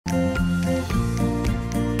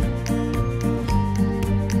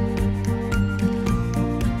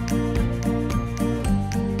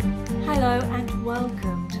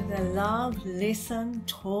Listen,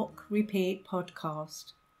 Talk, Repeat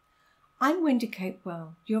podcast. I'm Wendy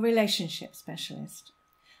Capewell, your relationship specialist,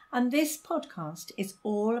 and this podcast is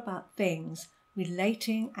all about things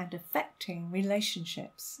relating and affecting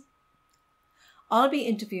relationships. I'll be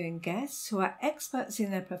interviewing guests who are experts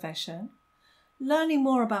in their profession, learning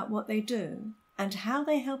more about what they do and how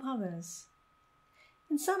they help others.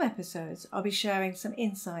 In some episodes, I'll be sharing some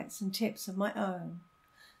insights and tips of my own,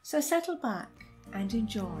 so settle back and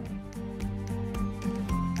enjoy.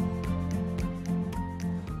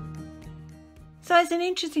 So it's an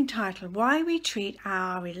interesting title, Why We Treat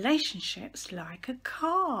Our Relationships Like a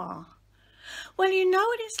Car. Well, you know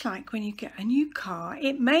what it's like when you get a new car.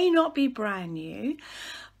 It may not be brand new,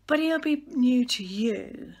 but it'll be new to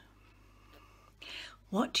you.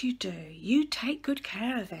 What do? You take good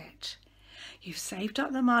care of it. You've saved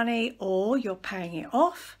up the money or you're paying it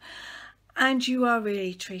off, and you are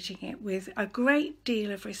really treating it with a great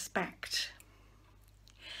deal of respect.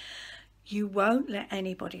 You won't let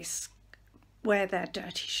anybody wear their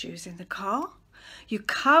dirty shoes in the car. You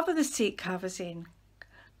cover the seat covers in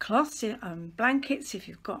cloths and blankets if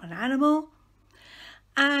you've got an animal,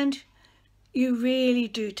 and you really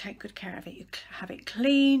do take good care of it. You have it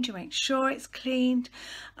cleaned, you make sure it's cleaned,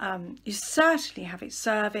 you certainly have it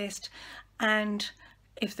serviced, and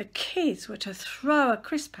if the kids were to throw a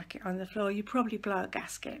crisp packet on the floor, you probably blow a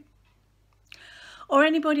gasket. Or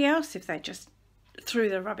anybody else if they just threw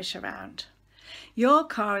the rubbish around. Your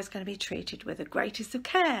car is going to be treated with the greatest of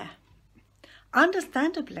care,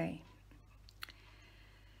 understandably.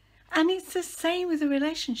 And it's the same with a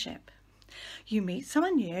relationship. You meet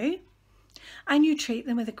someone new and you treat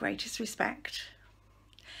them with the greatest respect.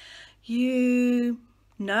 You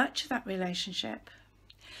nurture that relationship.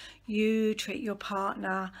 You treat your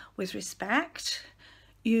partner with respect.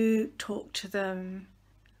 You talk to them,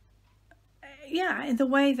 in the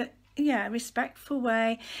way that, respectful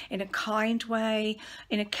way, in a kind way,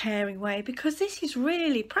 in a caring way, because this is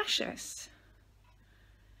really precious.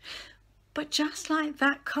 But just like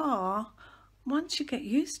that car, once you get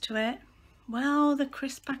used to it, well, the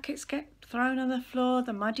crisp packets get thrown on the floor,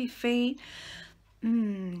 the muddy feet,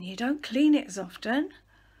 you don't clean it as often.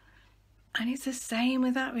 And it's the same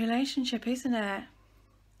with that relationship, isn't it?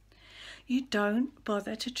 You don't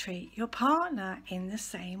bother to treat your partner in the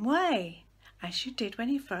same way as you did when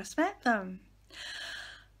you first met them,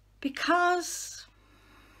 because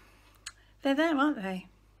they're there, aren't they?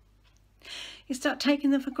 You start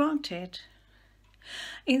taking them for granted.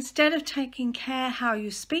 Instead of taking care how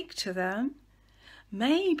you speak to them,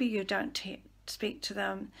 maybe you don't speak to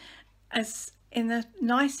them as in the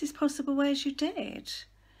nicest possible way as you did.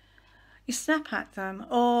 You snap at them,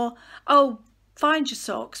 or, oh, find your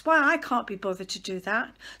socks. Why, I can't be bothered to do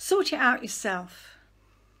that. Sort it out yourself.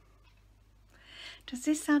 Does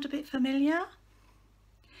this sound a bit familiar?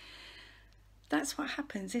 That's what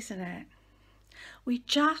happens, isn't it? We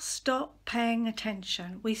just stop paying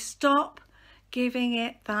attention. We stop giving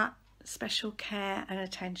it that special care and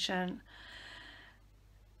attention.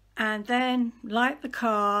 And then, like the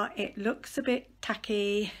car, it looks a bit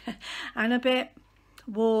tacky and a bit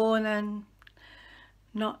worn and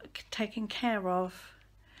not taken care of.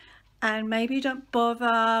 And maybe you don't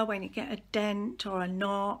bother when you get a dent or a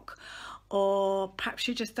knock, or perhaps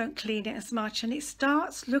you just don't clean it as much and it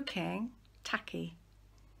starts looking tacky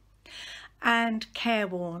and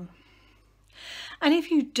careworn. And if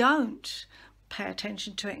you don't pay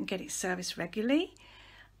attention to it and get it serviced regularly,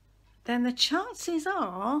 then the chances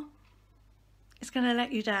are it's going to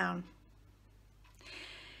let you down.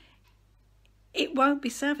 It won't be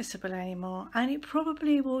serviceable anymore, and it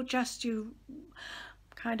probably will just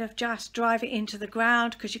drive it into the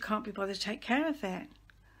ground because you can't be bothered to take care of it.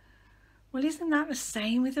 Well, isn't that the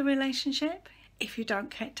same with a relationship? If you don't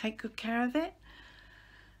take good care of it,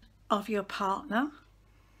 of your partner,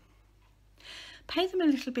 pay them a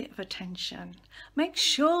little bit of attention. Make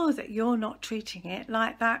sure that you're not treating it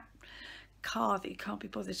like that car that you can't be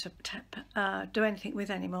bothered to do anything with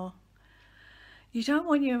anymore. You don't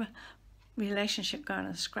want your relationship going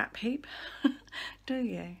on a scrap heap, do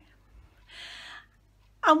you?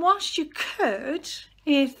 And whilst you could,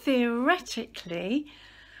 theoretically,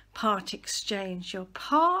 part exchange your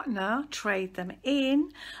partner, trade them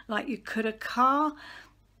in like you could a car,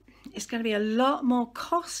 it's going to be a lot more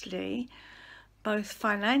costly, both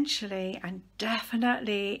financially and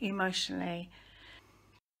definitely emotionally.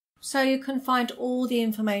 So you can find all the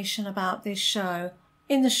information about this show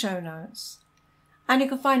in the show notes, and you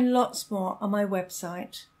can find lots more on my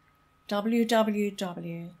website,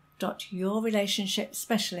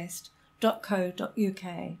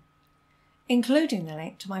 www.yourrelationshipspecialist.co.uk, including the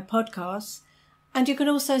link to my podcasts And you can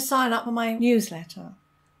also sign up for my newsletter,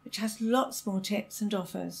 which has lots more tips and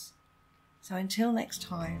offers. So until next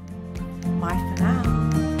time, bye for now.